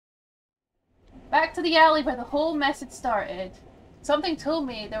Back to the alley where the whole mess had started. Something told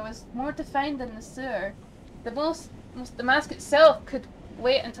me there was more to find than the sewer. The mask itself could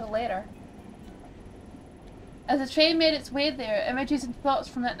wait until later. As the train made its way there, images and thoughts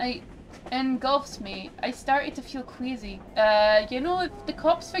from that night engulfed me. I started to feel queasy. You know, if the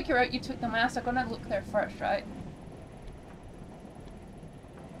cops figure out you took the mask, they're gonna look there first, right?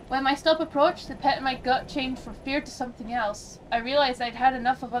 When my stop approached, the pit in my gut changed from fear to something else. I realized I'd had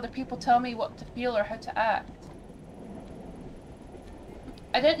enough of other people tell me what to feel or how to act.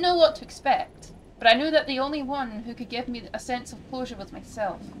 I didn't know what to expect, but I knew that the only one who could give me a sense of closure was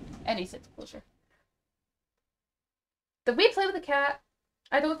myself. Any sense of closure. Did we play with the cat?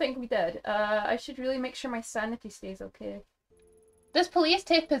 I don't think we did. I should really make sure my sanity stays okay. This police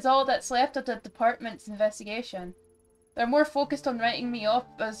tape is all that's left of the department's investigation. They're more focused on writing me off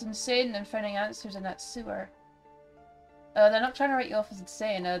as insane than finding answers in that sewer. They're not trying to write you off as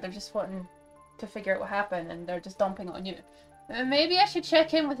insane, they're just wanting to figure out what happened and they're just dumping it on you. Maybe I should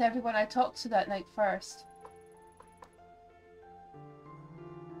check in with everyone I talked to that night first.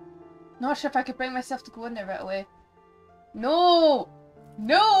 Not sure if I could bring myself to go in there right away. No!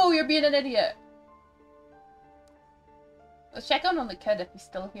 No! You're being an idiot! Let's check on the kid if he's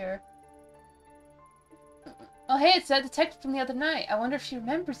still here. Oh hey, it's that detective from the other night. I wonder if she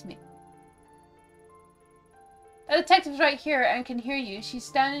remembers me. The detective's right here and can hear you. She's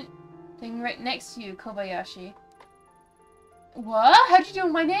standing right next to you, Kobayashi. What? How'd you know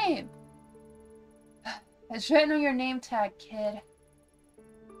my name? It's written on your name tag, kid.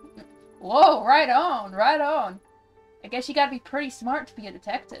 Whoa, right on, right on. I guess you gotta be pretty smart to be a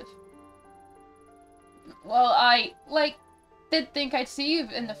detective. Well, I, did think I'd see you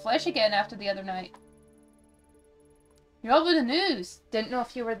in the flesh again after the other night. You're all over the news. Didn't know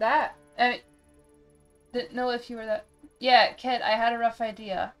if you were that. Didn't know if you were that. Yeah, kid, I had a rough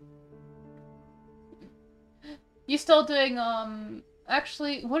idea. You still doing,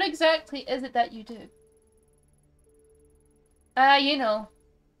 actually, what exactly is it that you do? You know.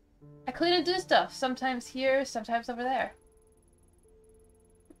 I clean and do stuff. Sometimes here, sometimes over there.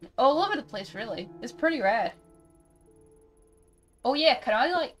 All over the place, really. It's pretty rad. Oh yeah, can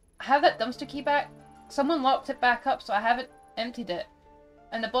I, have that dumpster key back? Someone locked it back up, so I haven't emptied it.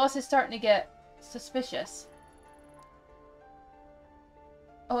 And the boss is starting to get suspicious.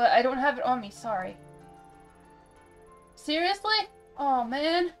 Oh, I don't have it on me, sorry. Seriously? Oh,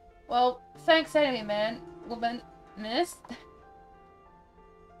 man. Well, thanks anyway, man. Woman. Miss?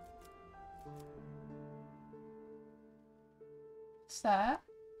 What's that?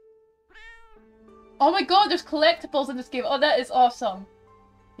 Oh my god, there's collectibles in this game. Oh, that is awesome.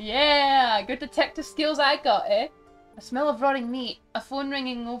 Yeah, good detective skills I got, eh? A smell of rotting meat, a phone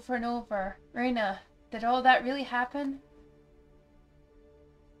ringing over and over. Reina, did all that really happen?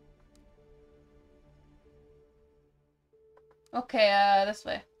 Okay, this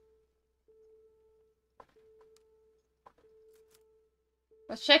way.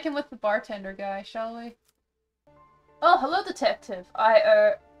 Let's check in with the bartender guy, shall we? Oh, hello, detective.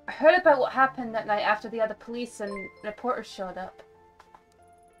 I heard about what happened that night after the other police and reporters showed up.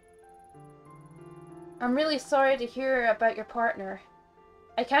 I'm really sorry to hear about your partner.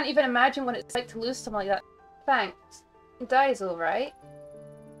 I can't even imagine what it's like to lose someone like that. Thanks. Dai's alright.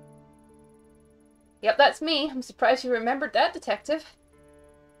 Yep, that's me. I'm surprised you remembered that, detective.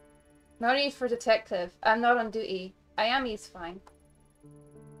 No need for detective. I'm not on duty. Ayami's fine.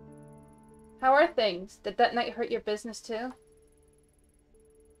 How are things? Did that night hurt your business too?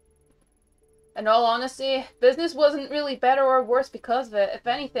 In all honesty, business wasn't really better or worse because of it. If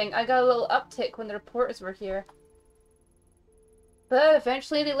anything, I got a little uptick when the reporters were here. But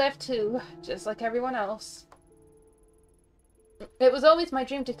eventually they left too, just like everyone else. It was always my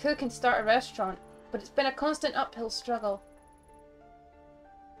dream to cook and start a restaurant, but it's been a constant uphill struggle.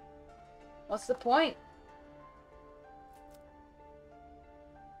 What's the point?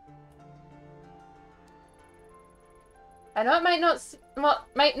 I know it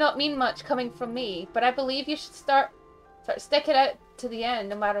might not mean much coming from me, but I believe you should start sticking out to the end,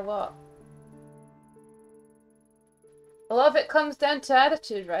 no matter what. A lot of it comes down to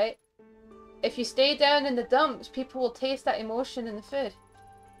attitude, right? If you stay down in the dumps, people will taste that emotion in the food.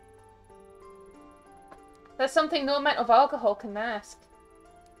 That's something no amount of alcohol can mask.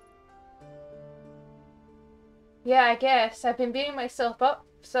 Yeah, I guess. I've been beating myself up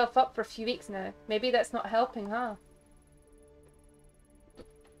for a few weeks now. Maybe that's not helping, huh?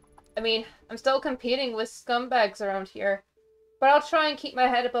 I mean, I'm still competing with scumbags around here, but I'll try and keep my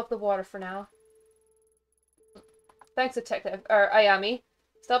head above the water for now. Thanks, Ayami.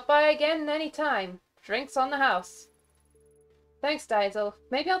 Stop by again any time. Drinks on the house. Thanks, Diesel.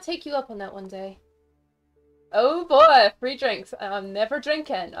 Maybe I'll take you up on that one day. Oh boy, free drinks. I'm never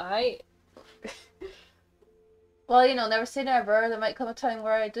drinking. Well, you know, never say never. There might come a time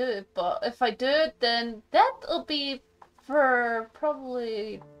where I do. But if I do, then that'll be for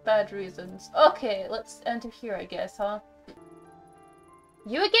probably bad reasons. Okay, let's enter here, I guess, huh?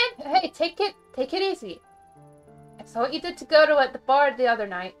 You again? Hey, take it easy. I saw what you did to Goro at the bar the other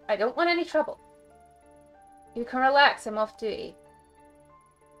night. I don't want any trouble. You can relax, I'm off duty.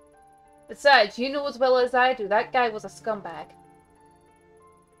 Besides, you know as well as I do, that guy was a scumbag.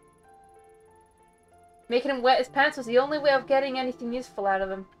 Making him wet his pants was the only way of getting anything useful out of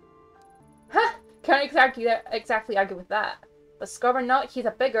him. Huh! Can't exactly argue with that. But scum or not, he's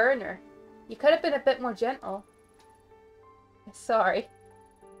a big earner. You could have been a bit more gentle. Sorry.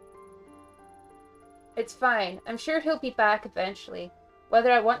 It's fine. I'm sure he'll be back eventually, whether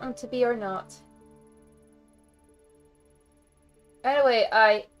I want him to be or not. Anyway,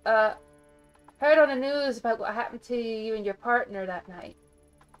 I, heard on the news about what happened to you and your partner that night.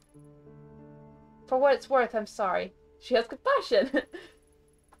 For what it's worth, I'm sorry. She has compassion.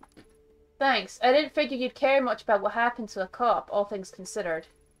 Thanks. I didn't figure you'd care much about what happened to a cop, all things considered.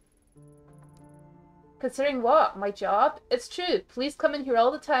 Considering what? My job? It's true. Police come in here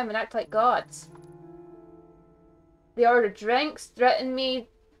all the time and act like gods. They order drinks, threaten me,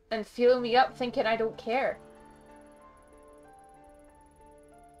 and fuel me up thinking I don't care.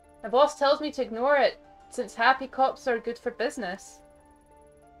 My boss tells me to ignore it, since happy cops are good for business.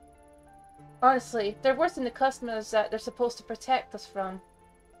 Honestly, they're worse than the customers that they're supposed to protect us from.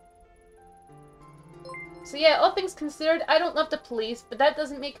 So yeah, all things considered, I don't love the police, but that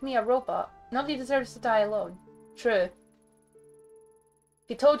doesn't make me a robot. Nobody deserves to die alone. True. If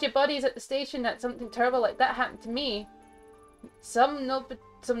you told your buddies at the station that something terrible like that happened to me, some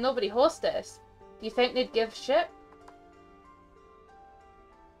nobody hostess, do you think they'd give a shit?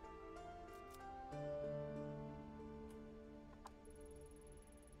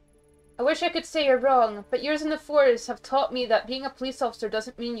 I wish I could say you're wrong, but years in the force have taught me that being a police officer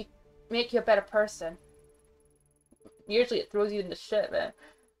doesn't mean you make you a better person. Usually it throws you into shit, man.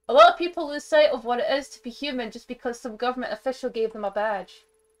 A lot of people lose sight of what it is to be human just because some government official gave them a badge.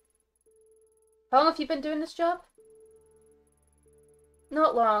 How long have you been doing this job?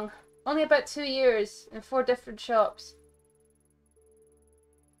 Not long. Only about 2 years, in 4 different shops.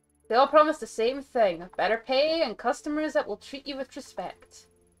 They all promise the same thing. Better pay and customers that will treat you with respect.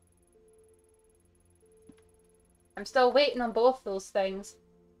 I'm still waiting on both those things.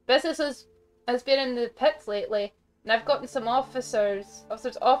 Business has been in the pits lately, and I've gotten some officers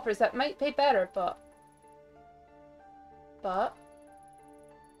offers that might pay better, but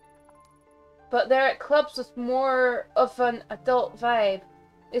they're at clubs with more of an adult vibe.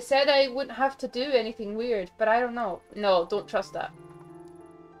 They said I wouldn't have to do anything weird, but I don't know. No, don't trust that.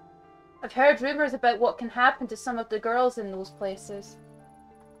 I've heard rumors about what can happen to some of the girls in those places.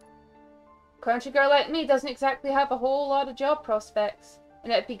 Country girl like me doesn't exactly have a whole lot of job prospects,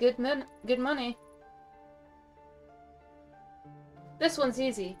 and it'd be good money. This one's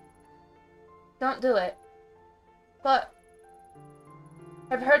easy. Don't do it. But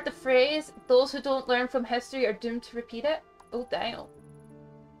I've heard the phrase, those who don't learn from history are doomed to repeat it. Oh, damn.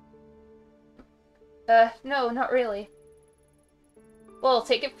 No, not really. Well,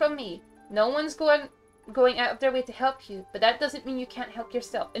 take it from me. No one's going out of their way to help you, but that doesn't mean you can't help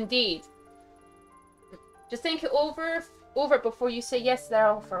yourself. Indeed. Just think it over before you say yes to their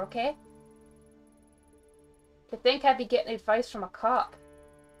offer, okay? To think I'd be getting advice from a cop.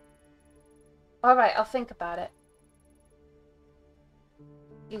 Alright, I'll think about it.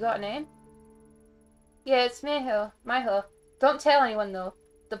 You got a name? Yeah, it's Miho. Don't tell anyone though.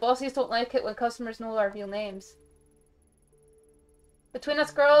 The bosses don't like it when customers know our real names. Between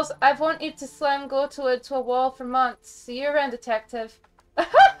us girls, I've wanted to slam go to a wall for months. See you around, detective.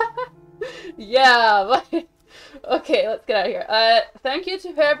 Yeah, but... Okay, let's get out of here. Thank you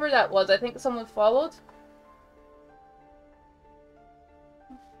to whoever that was. I think someone followed.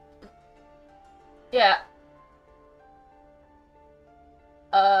 Yeah.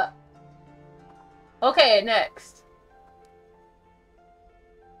 Okay, next.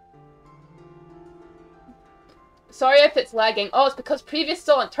 Sorry if it's lagging. Oh, it's because previous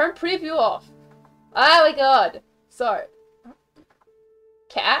on. Turn preview off. Oh my god. Sorry.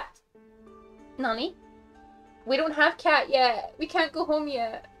 Cat? Nani? We don't have cat yet. We can't go home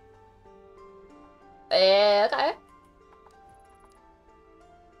yet. Okay.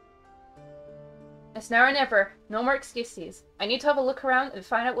 It's now or never. No more excuses. I need to have a look around and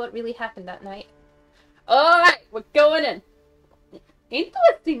find out what really happened that night. Alright, we're going in.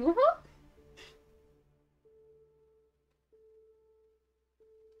 Interesting, huh?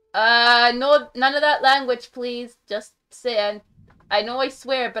 No, none of that language, please. Just saying. I know I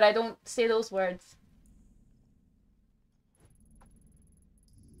swear, but I don't say those words.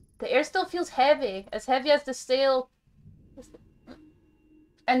 The air still feels heavy. As heavy as the stale...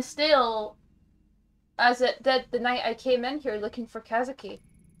 And still... as it did the night I came in here looking for Kazuki.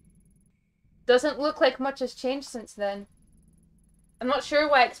 Doesn't look like much has changed since then. I'm not sure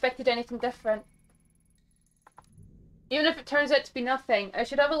why I expected anything different. Even if it turns out to be nothing, I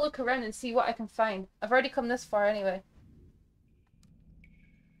should have a look around and see what I can find. I've already come this far anyway.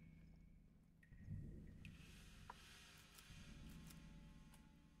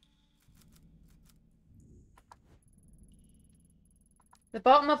 The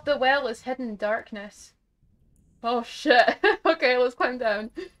bottom of the well is hidden in darkness. Oh shit. Okay, let's climb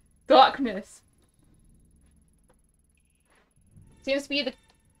down. Darkness. Seems to be the...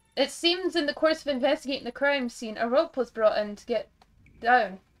 It seems in the course of investigating the crime scene, a rope was brought in to get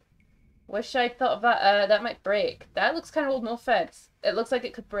down. Wish I'd thought of that. That might break. That looks kind of old, no offense. It looks like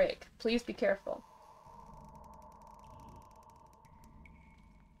it could break. Please be careful.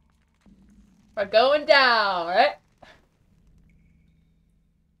 We're going down, right?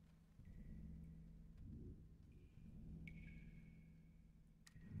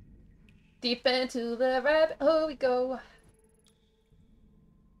 Deep into the rabbit hole we go.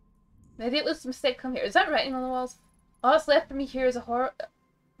 Maybe it was a mistake to come here. Is that writing on the walls? All that's left for me here is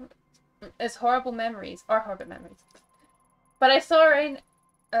horrible memories. Or horrible memories. But I saw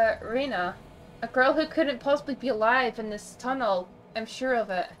Reina, a girl who couldn't possibly be alive in this tunnel. I'm sure of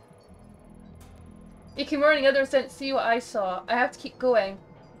it. You can warn the others didn't see what I saw. I have to keep going.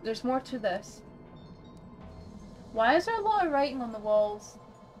 There's more to this. Why is there a lot of writing on the walls?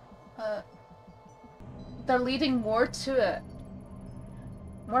 They're leading more to it.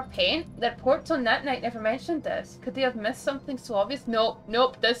 More paint? The reports on that night never mentioned this. Could they have missed something so obvious? Nope,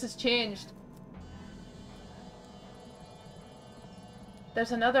 nope, this has changed.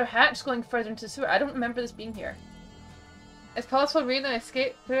 There's another hatch going further into the sewer. I don't remember this being here. It's possible Rena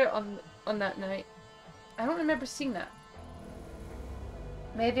escaped through it on that night. I don't remember seeing that.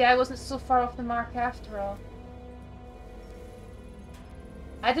 Maybe I wasn't so far off the mark after all.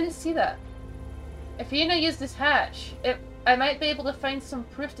 I didn't see that. If Rena used this hatch, I might be able to find some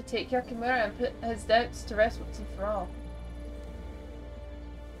proof to take Yakimura and put his doubts to rest once and for all.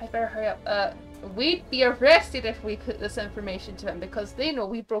 I better hurry up. We'd be arrested if we put this information to him because they know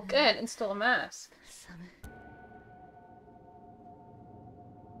we broke in and stole a mask.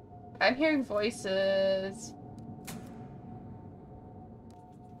 I'm hearing voices.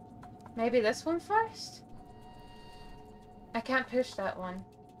 Maybe this one first? I can't push that one.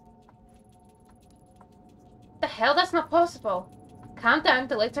 The hell? That's not possible. Calm down.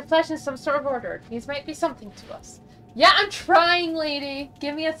 The lights are flashing in some sort of order. These might be something to us. Yeah, I'm trying, lady.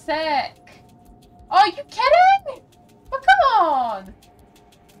 Give me a sec. Oh, are you kidding? Oh, come on.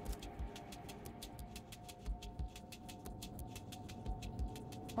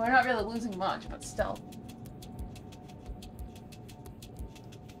 We're not really losing much, but still.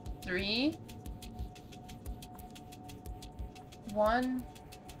 3, 1.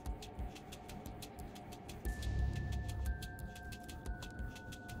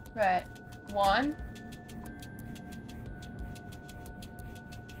 Right. 1.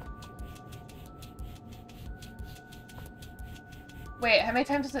 Wait, how many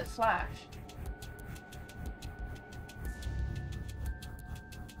times does it flash?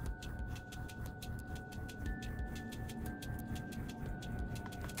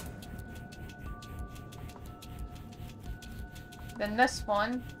 Then this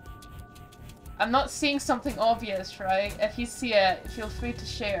one. I'm not seeing something obvious, right? If you see it, feel free to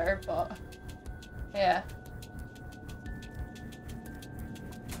share, but... yeah.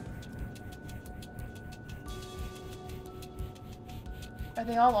 Are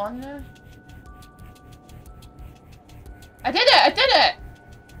they all on there? I did it! I did it!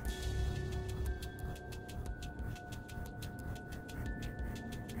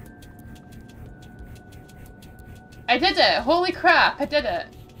 I did it! Holy crap, I did it!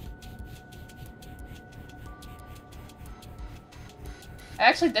 I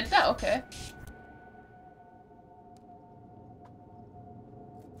actually did that? Okay.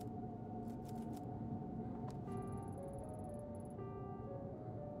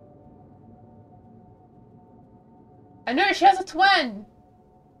 I know she has a twin!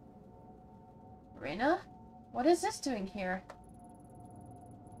 Reina? What is this doing here?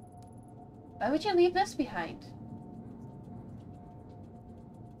 Why would you leave this behind?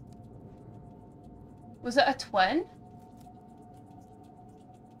 Was it a twin?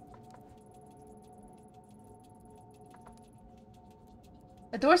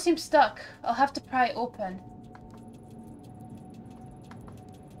 The door seems stuck. I'll have to pry it open.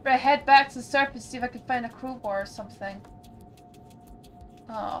 Right, head back to the surface, see if I can find a crowbar or something.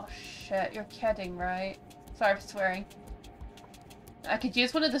 Oh shit, you're kidding, right? Sorry for swearing. I could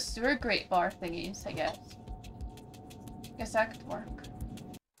use one of the sewer grate bar thingies, I guess. Guess that could work.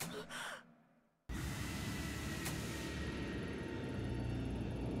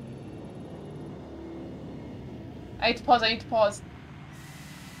 I need to pause, I need to pause.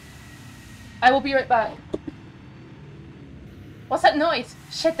 I will be right back. What's that noise?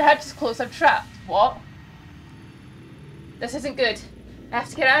 Shit, the hatch is closed, I'm trapped. What? This isn't good. I have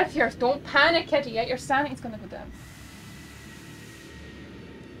to get out of here. Don't panic, Kitty, yet your sanity's gonna go down.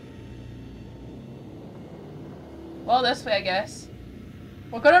 Well, this way, I guess.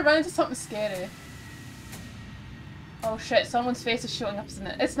 We're gonna run into something scary. Oh shit, someone's face is showing up, isn't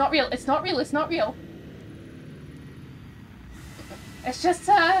it? It's not real, it's not real, it's not real. It's just,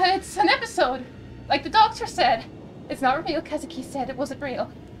 it's an episode. Like the doctor said. It's not real, Kazuki said it wasn't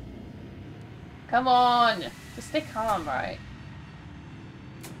real. Come on. Just stay calm, right?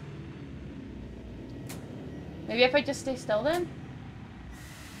 Maybe if I just stay still then?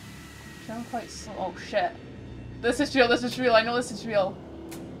 I'm quite slow. Oh shit. This is real, I know this is real.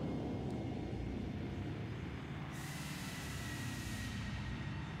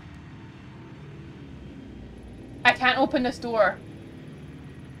 I can't open this door.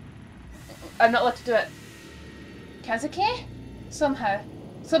 I'm not allowed to do it. Kazuki? Somehow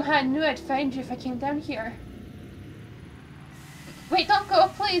I knew I'd find you if I came down here. Wait, don't go,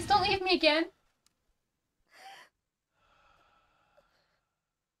 please, don't leave me again.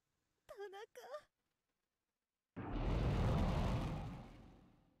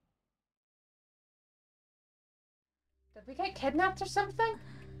 Did we get kidnapped or something?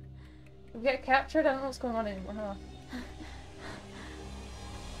 Did we get captured? I don't know what's going on anymore, huh?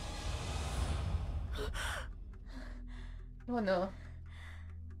 Oh no.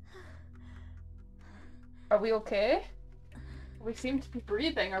 Are we okay? We seem to be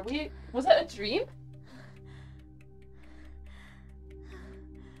breathing. Are we? Was it a dream?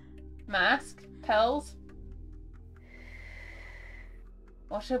 Mask? Pills?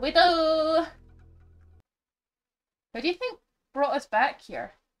 What should we do? Who do you think brought us back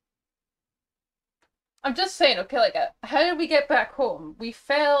here? I'm just saying, okay, like, how did we get back home? We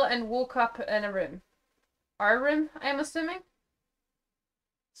fell and woke up in a room. Our room, I'm assuming?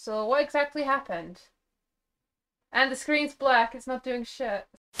 So what exactly happened? And the screen's black, it's not doing shit.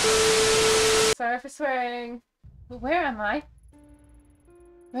 Sorry for swearing. But where am I?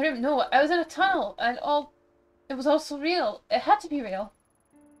 I don't know, I was in a tunnel and it was all so real. It had to be real.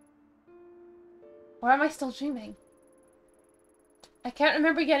 Or am I still dreaming? I can't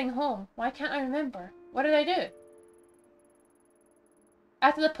remember getting home. Why can't I remember? What did I do?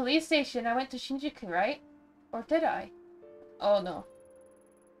 After the police station, I went to Shinjuku, right? Or did I? Oh no.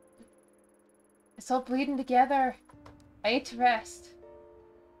 It's all bleeding together. I need to rest.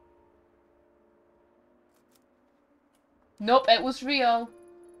 Nope, it was real.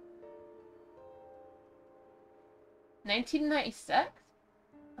 1996?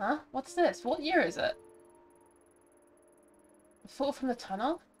 Huh? What's this? What year is it? A photo from the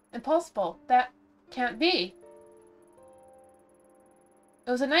tunnel? Impossible. That can't be.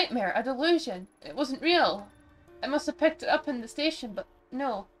 It was a nightmare, a delusion. It wasn't real. I must have picked it up in the station, but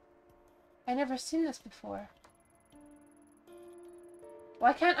no. I never seen this before.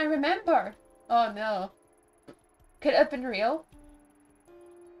 Why can't I remember? Oh no. Could it have been real?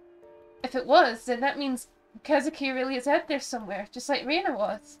 If it was, then that means Kazuki really is out there somewhere, just like Reina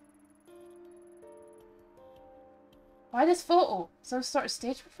was. Why this photo? Some sort of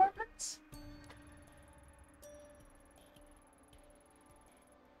stage performance?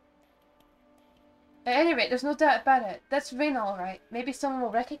 At any rate, there's no doubt about it. That's Reina, alright. Maybe someone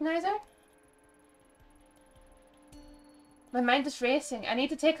will recognize her? My mind is racing. I need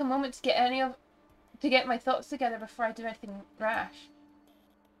to take a moment to get my thoughts together before I do anything rash.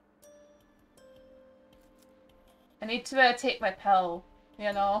 I need to take my pill,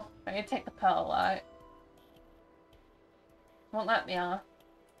 you know? I need to take the pill, right? Won't let me, huh?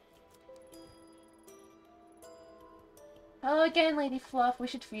 Hello again, Lady Fluff. We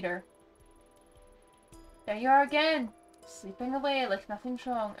should feed her. There you are again. Sleeping away like nothing's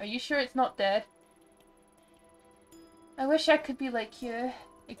wrong. Are you sure it's not dead? I wish I could be like you.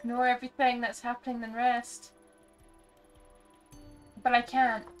 Ignore everything that's happening and rest. But I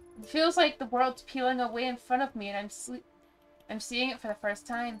can't. It feels like the world's peeling away in front of me and I'm seeing it for the first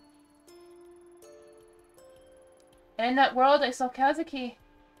time. And in that world I saw Kazuki.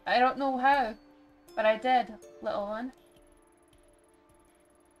 I don't know how, but I did, little one.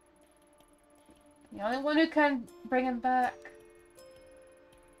 The only one who can bring him back.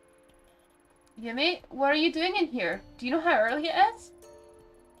 Yumi, what are you doing in here? Do you know how early it is?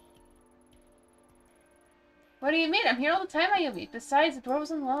 What do you mean? I'm here all the time, Ayumi. Besides, the door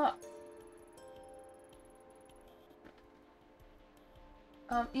was unlocked.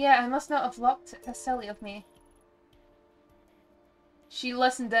 Yeah, I must not have locked it. How silly of me. She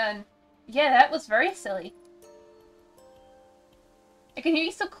listened in. Yeah, that was very silly. I can hear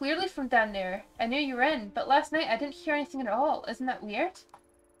you so clearly from down there. I knew you were in, but last night I didn't hear anything at all. Isn't that weird?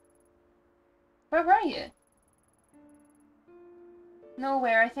 Where were you?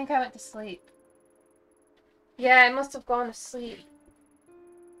 Nowhere. I think I went to sleep. Yeah, I must have gone to sleep.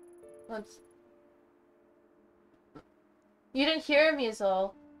 You didn't hear me is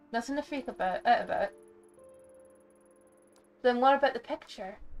all. Nothing to freak about. Then what about the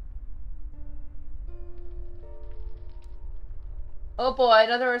picture? Oh boy,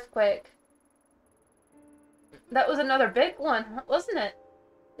 another earthquake. That was another big one, wasn't it?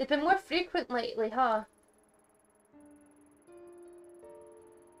 They've been more frequent lately, huh?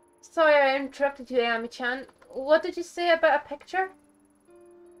 Sorry I interrupted you, Ayami-chan. What did you say about a picture?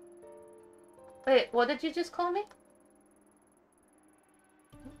 Wait, what did you just call me?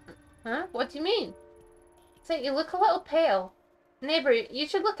 Huh? What do you mean? Say, you look a little pale. Neighbor, you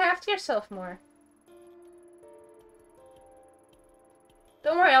should look after yourself more.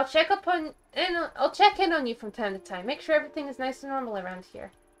 Don't worry, I'll check in on you from time to time. Make sure everything is nice and normal around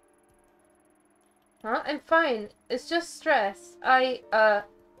here. Huh? I'm fine. It's just stress. I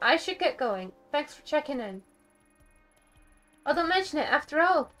should get going. Thanks for checking in. Oh, don't mention it. After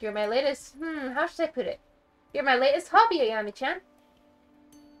all, you're my latest, how should I put it? You're my latest hobby, Ayami-chan.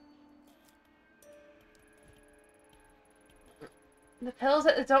 The pills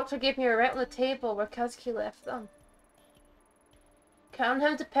that the doctor gave me are right on the table where Kazuki left them. Count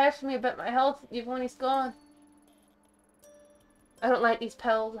him to pester me about my health even when he's gone. I don't like these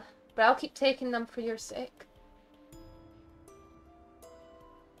pills, but I'll keep taking them for your sake.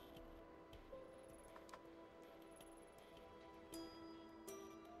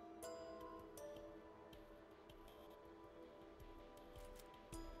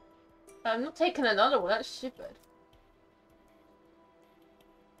 I'm not taking another one, that's stupid.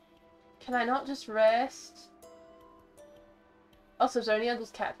 Can I not just rest? Also, is there any of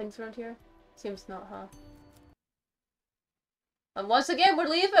those cat things around here? Seems not, huh? And once again, we're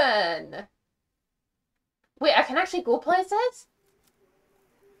leaving! Wait, I can actually go places?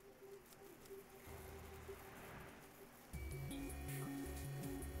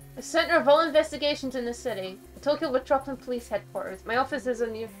 The center of all investigations in the city. The Tokyo Metropolitan Police Headquarters. My office is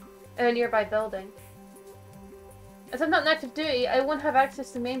in a nearby building. As I'm not in active duty, I won't have access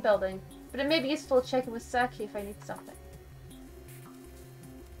to the main building, but it may be useful to check in with Saki if I need something.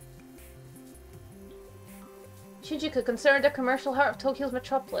 Shinjuku, considered a commercial heart of Tokyo's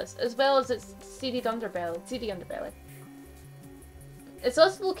metropolis, as well as its seedy underbelly. It's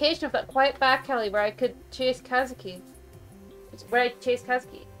also the location of that quiet back alley where I could chase Kazuki.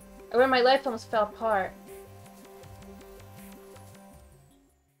 Or where my life almost fell apart.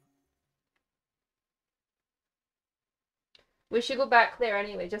 We should go back there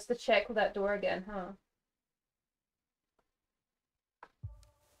anyway, just to check with that door again, huh?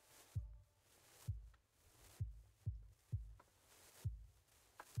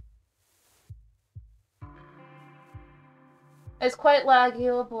 It's quite laggy,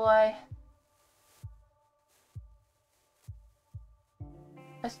 oh boy.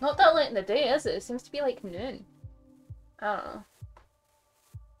 It's not that late in the day, is it? It seems to be like noon. I don't know.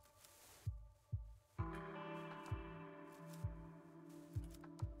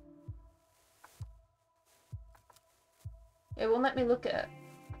 It won't let me look at it.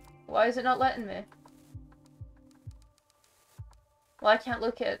 Why is it not letting me? Well, I can't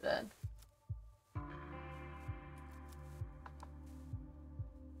look at it then.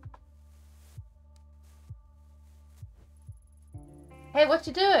 Hey, what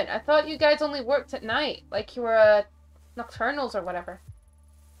you doing? I thought you guys only worked at night. Like you were, nocturnals or whatever.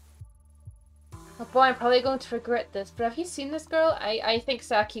 Oh boy, I'm probably going to regret this, but have you seen this girl? I think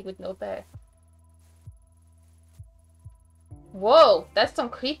Saki would know better. Whoa, that's some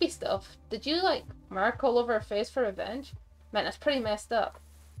creepy stuff. Did you, like, mark all over her face for revenge? Man, that's pretty messed up.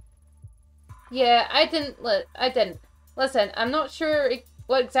 Yeah, I didn't. Listen, I'm not sure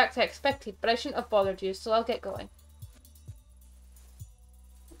what exactly I expected, but I shouldn't have bothered you, so I'll get going.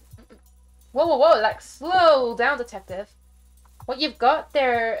 Whoa, like, slow down, detective. What you've got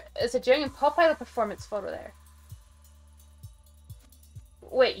there is a genuine pop idol performance photo there.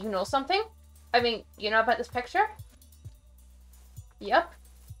 Wait, you know something? I mean, you know about this picture? Yep.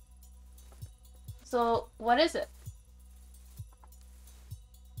 So, what is it?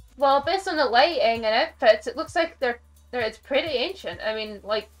 Well, based on the lighting and outfits, it looks like it's pretty ancient. I mean,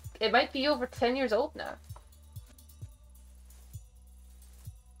 like, it might be over 10 years old now.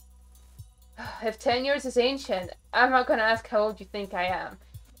 If 10 years is ancient, I'm not gonna ask how old you think I am.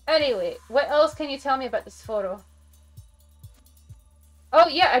 Anyway, what else can you tell me about this photo? Oh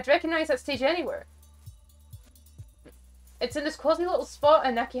yeah, I'd recognize that stage anywhere. It's in this cozy little spot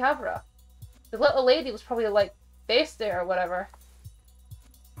in Akihabara. The little lady was probably, like, based there or whatever.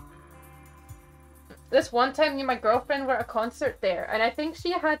 This one time, me and my girlfriend were at a concert there, and I think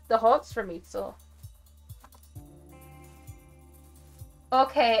she had the hots for me, so...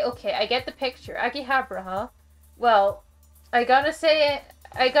 Okay, I get the picture. Akihabara, huh? Well, I gotta say,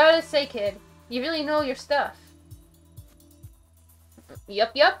 kid, you really know your stuff.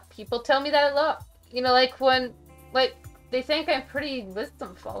 Yup, people tell me that a lot. You know, like when, like, they think I'm pretty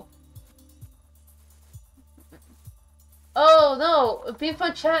wisdomful. Oh no, it's been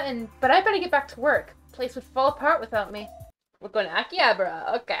fun chatting, but I better get back to work. Place would fall apart without me. We're going to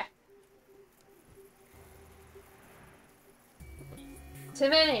Akihabara, okay. Too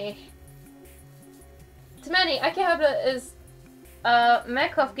many, Akihabara is a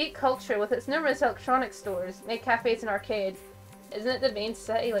mecca of geek culture with its numerous electronic stores, maid cafes and arcades. Isn't it the main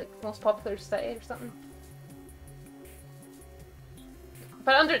city, like, most popular city or something?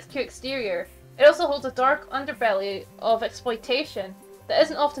 But under its cute exterior, it also holds a dark underbelly of exploitation that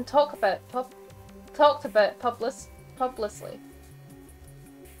isn't often talked about publicly.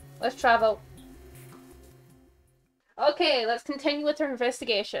 Let's travel. Okay, let's continue with our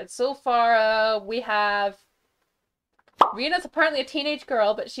investigation. So far, we have... Rina's apparently a teenage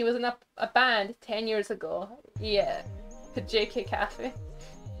girl, but she was in a band 10 years ago. Yeah. The JK Cafe.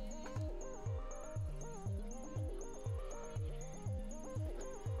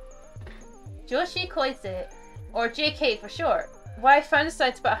 Joshi Koise, or JK for short. Why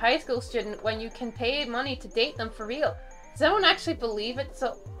fantasize about a high school student when you can pay money to date them for real? Does anyone actually believe it's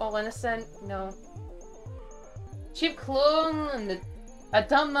all innocent? No. Cheap cologne and a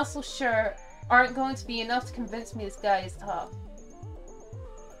dumb muscle shirt aren't going to be enough to convince me this guy is tough.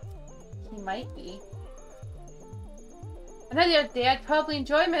 He might be. Another day, I'd probably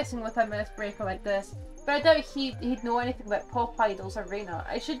enjoy messing with a myth-breaker like this, but I doubt he'd know anything about pop idols or Reina.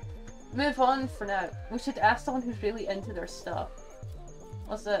 I should move on for now. We should ask someone who's really into their stuff.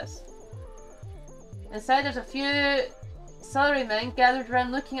 What's this? Inside there's a few salarymen gathered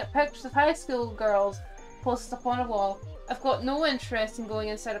around looking at pictures of high school girls posted up on a wall. I've got no interest in going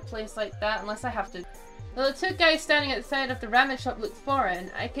inside a place like that unless I have to. Though the two guys standing outside of the ramen shop look foreign,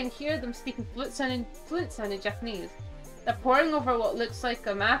 I can hear them speaking fluent sounding Japanese. They're poring over what looks like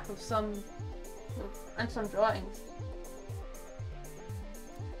a map of some drawings.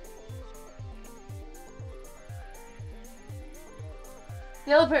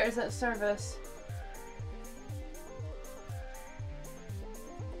 The elevator's at service.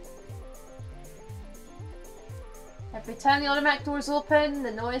 Every time the automatic doors open,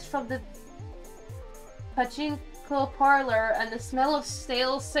 the noise from the pachinko parlor and the smell of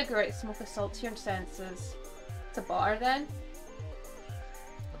stale cigarette smoke assault to your senses. It's a bar then?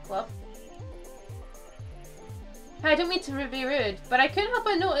 A club? I don't mean to be rude, but I couldn't help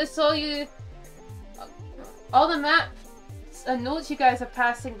but notice all the maps and notes you guys are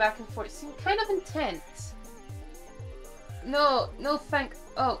passing back and forth seem kind of intense. No,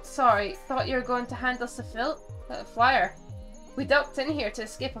 oh, sorry. Thought you were going to hand us a flyer. We ducked in here to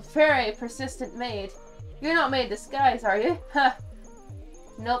escape a very persistent maid. You're not maid disguise, are you? Ha!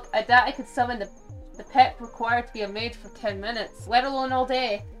 Nope, I doubt I could summon the pep required to be a maid for 10 minutes, let alone all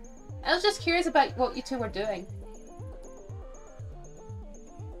day. I was just curious about what you two were doing.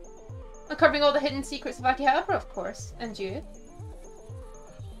 Uncovering all the hidden secrets of Akihabara, of course. And you?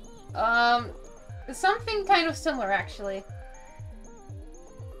 Something kind of similar, actually.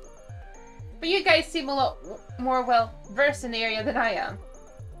 But you guys seem a lot more well-versed in the area than I am.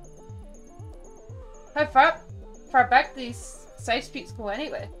 How far back these side streets go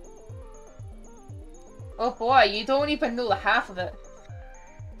anyway? Oh boy, you don't even know the half of it.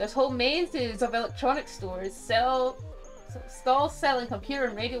 There's whole mazes of electronic stores, stalls selling computer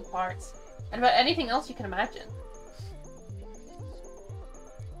and radio parts, and about anything else you can imagine.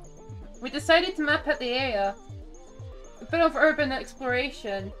 We decided to map out the area. A bit of urban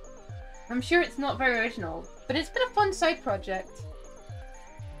exploration. I'm sure it's not very original, but it's been a fun side project.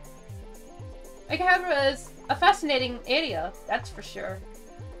 Akihabara is a fascinating area, that's for sure.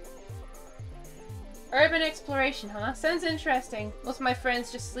 Urban exploration, huh? Sounds interesting. Most of my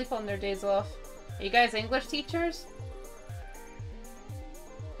friends just sleep on their days off. Are you guys English teachers?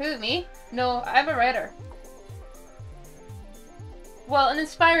 Who, me? No, I'm a writer. Well, an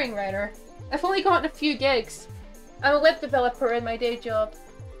inspiring writer. I've only gotten a few gigs. I'm a web developer in my day job.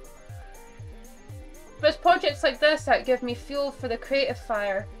 But it's projects like this that give me fuel for the creative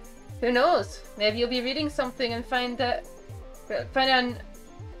fire. Who knows? Maybe you'll be reading something and find an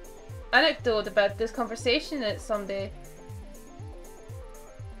anecdote about this conversation in it someday.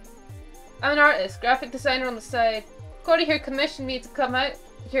 I'm an artist, graphic designer on the side. Cody here commissioned me to come out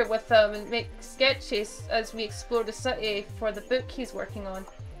here with them and make sketches as we explore the city for the book he's working on.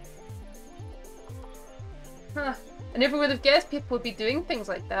 Huh. I never would have guessed people would be doing things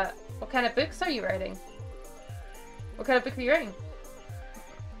like that. What kind of books are you writing? What kind of book are you writing?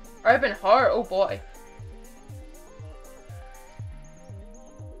 Urban horror, oh boy.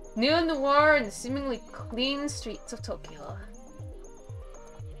 Neo-noir in the seemingly clean streets of Tokyo.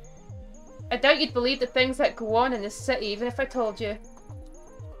 I doubt you'd believe the things that go on in this city, even if I told you.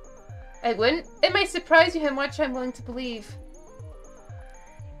 I wouldn't. It might surprise you how much I'm willing to believe.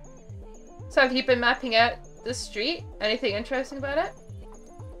 So have you been mapping out the street? Anything interesting about it?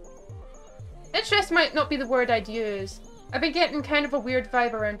 Interest might not be the word I'd use. I've been getting kind of a weird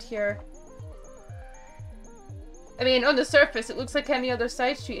vibe around here. I mean, on the surface, it looks like any other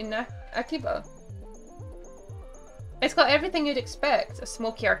side street in Akiba. It's got everything you'd expect. A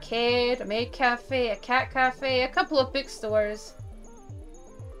smoky arcade, a maid cafe, a cat cafe, a couple of bookstores.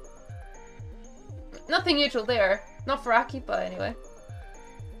 Nothing usual there. Not for Akiba, anyway.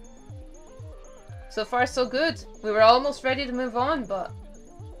 So far, so good. We were almost ready to move on, but...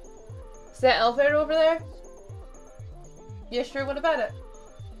 Is that elevator over there? Yeah, sure, what about it?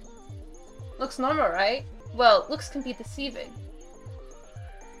 Looks normal, right? Well, looks can be deceiving.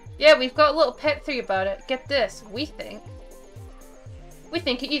 Yeah, we've got a little pet theory about it. Get this, we think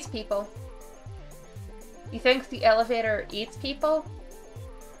it eats people. You think the elevator eats people?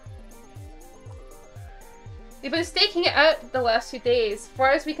 We've been staking it out the last few days. As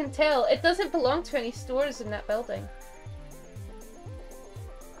far as we can tell, it doesn't belong to any stores in that building.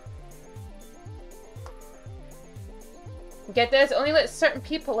 Get this, it only lets certain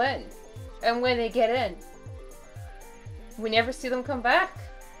people in. And when they get in, we never see them come back.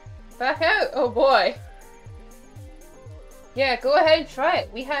 Back out, oh boy. Yeah, go ahead and try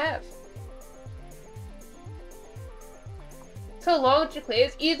it, we have. So logically,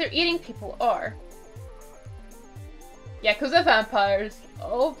 it's either eating people or... Yeah, because of vampires.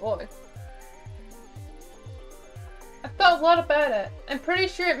 Oh boy. I've thought a lot about it. I'm pretty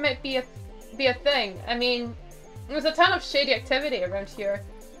sure it might be a thing. I mean, there's a ton of shady activity around here.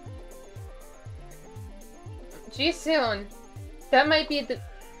 Gee, soon. That might be the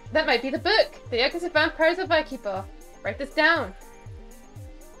book. The Yakuza Vampires of Akiba. Write this down.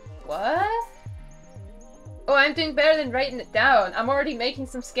 What? Oh, I'm doing better than writing it down. I'm already making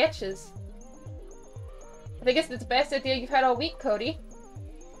some sketches. I think it's the best idea you've had all week, Cody.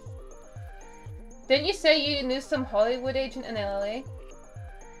 Didn't you say you knew some Hollywood agent in LA?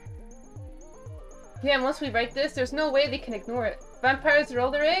 Yeah, and once we write this, there's no way they can ignore it. Vampires are all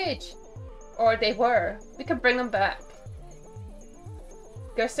their age. Or they were. We can bring them back.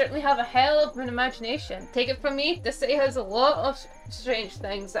 You certainly have a hell of an imagination. Take it from me, this city has a lot of strange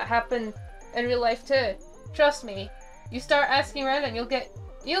things that happen in real life too. Trust me. You start asking around and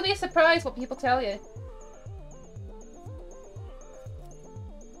you'll be surprised what people tell you.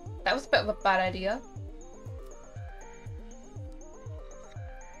 That was a bit of a bad idea.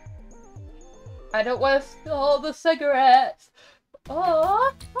 I don't want to spill all the cigarettes.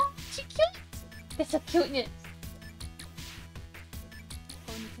 Oh, she cute. It's so cute.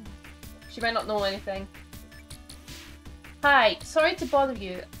 She might not know anything. Hi, sorry to bother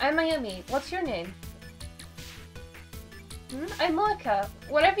you. I'm Mayumi. What's your name? I'm Monica.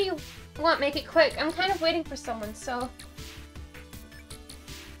 Whatever you want, make it quick. I'm kind of waiting for someone, so...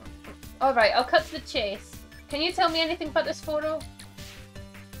 Alright, I'll cut to the chase. Can you tell me anything about this photo?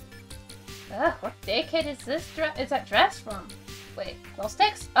 What decade is that dress from? Wait, glow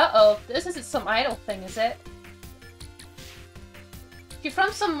sticks? Uh-oh, this isn't some idol thing, is it? If you're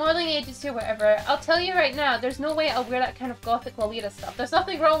from some modeling agency or whatever, I'll tell you right now, there's no way I'll wear that kind of gothic Lolita stuff. There's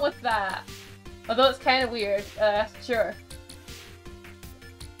nothing wrong with that. Although it's kind of weird. Sure.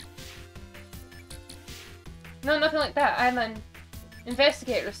 No, nothing like that. I'm an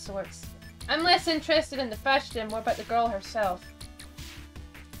investigator of sorts. I'm less interested in the fashion and more about the girl herself.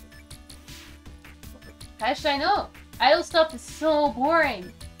 How should I know? Idol stuff is so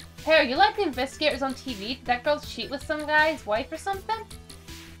boring. Hey, are you like the investigators on TV? Did that girl cheat with some guy's wife or something?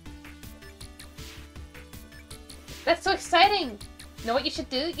 That's so exciting! You know what you should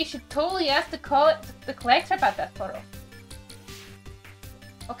do? You should totally ask the collector about that photo.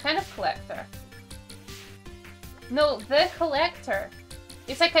 What kind of collector? No, the collector.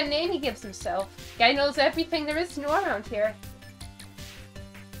 It's like a name he gives himself. Guy knows everything there is to know around here.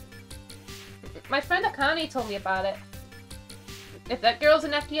 My friend Akane told me about it. If that girl's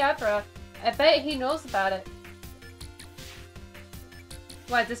an Vtuber, I bet he knows about it.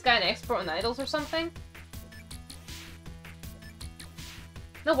 Why, is this guy an expert on idols or something?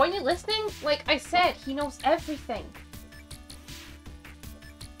 No, weren't you listening? Like I said, he knows everything.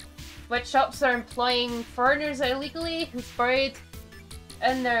 Which shops are employing foreigners illegally who's buried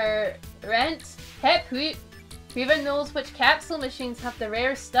in their rent? Hip hoop. Who even knows which capsule machines have the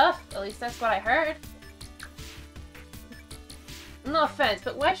rare stuff? At least that's what I heard. No offense,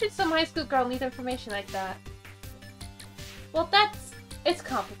 but why should some high school girl need information like that? Well, it's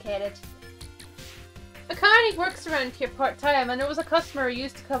complicated. Akane works around here part-time, and there was a customer who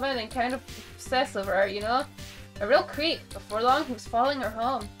used to come in and kind of obsess over her, you know? A real creep. Before long, he was following her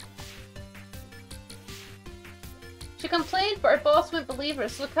home. She complained, but her boss wouldn't believe her,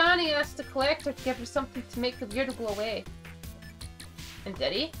 so Akane asked the collector to give her something to make the weirdo go away. And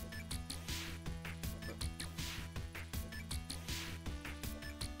did he?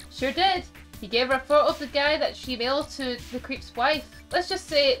 Sure did. He gave her a photo of the guy that she mailed to the creep's wife. Let's just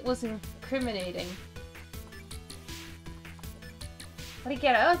say it was incriminating. What do you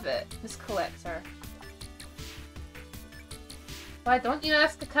get out of it, this collector? Why don't you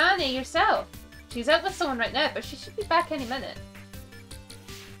ask Akane yourself? She's out with someone right now, but she should be back any minute.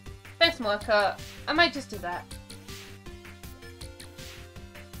 Thanks, Mocha. I might just do that.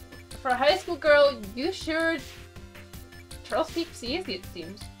 For a high school girl, you sure trust people easy, it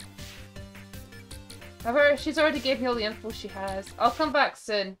seems. However, she's already gave me all the info she has. I'll come back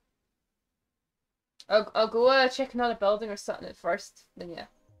soon. I'll go check another building or something at first, then yeah.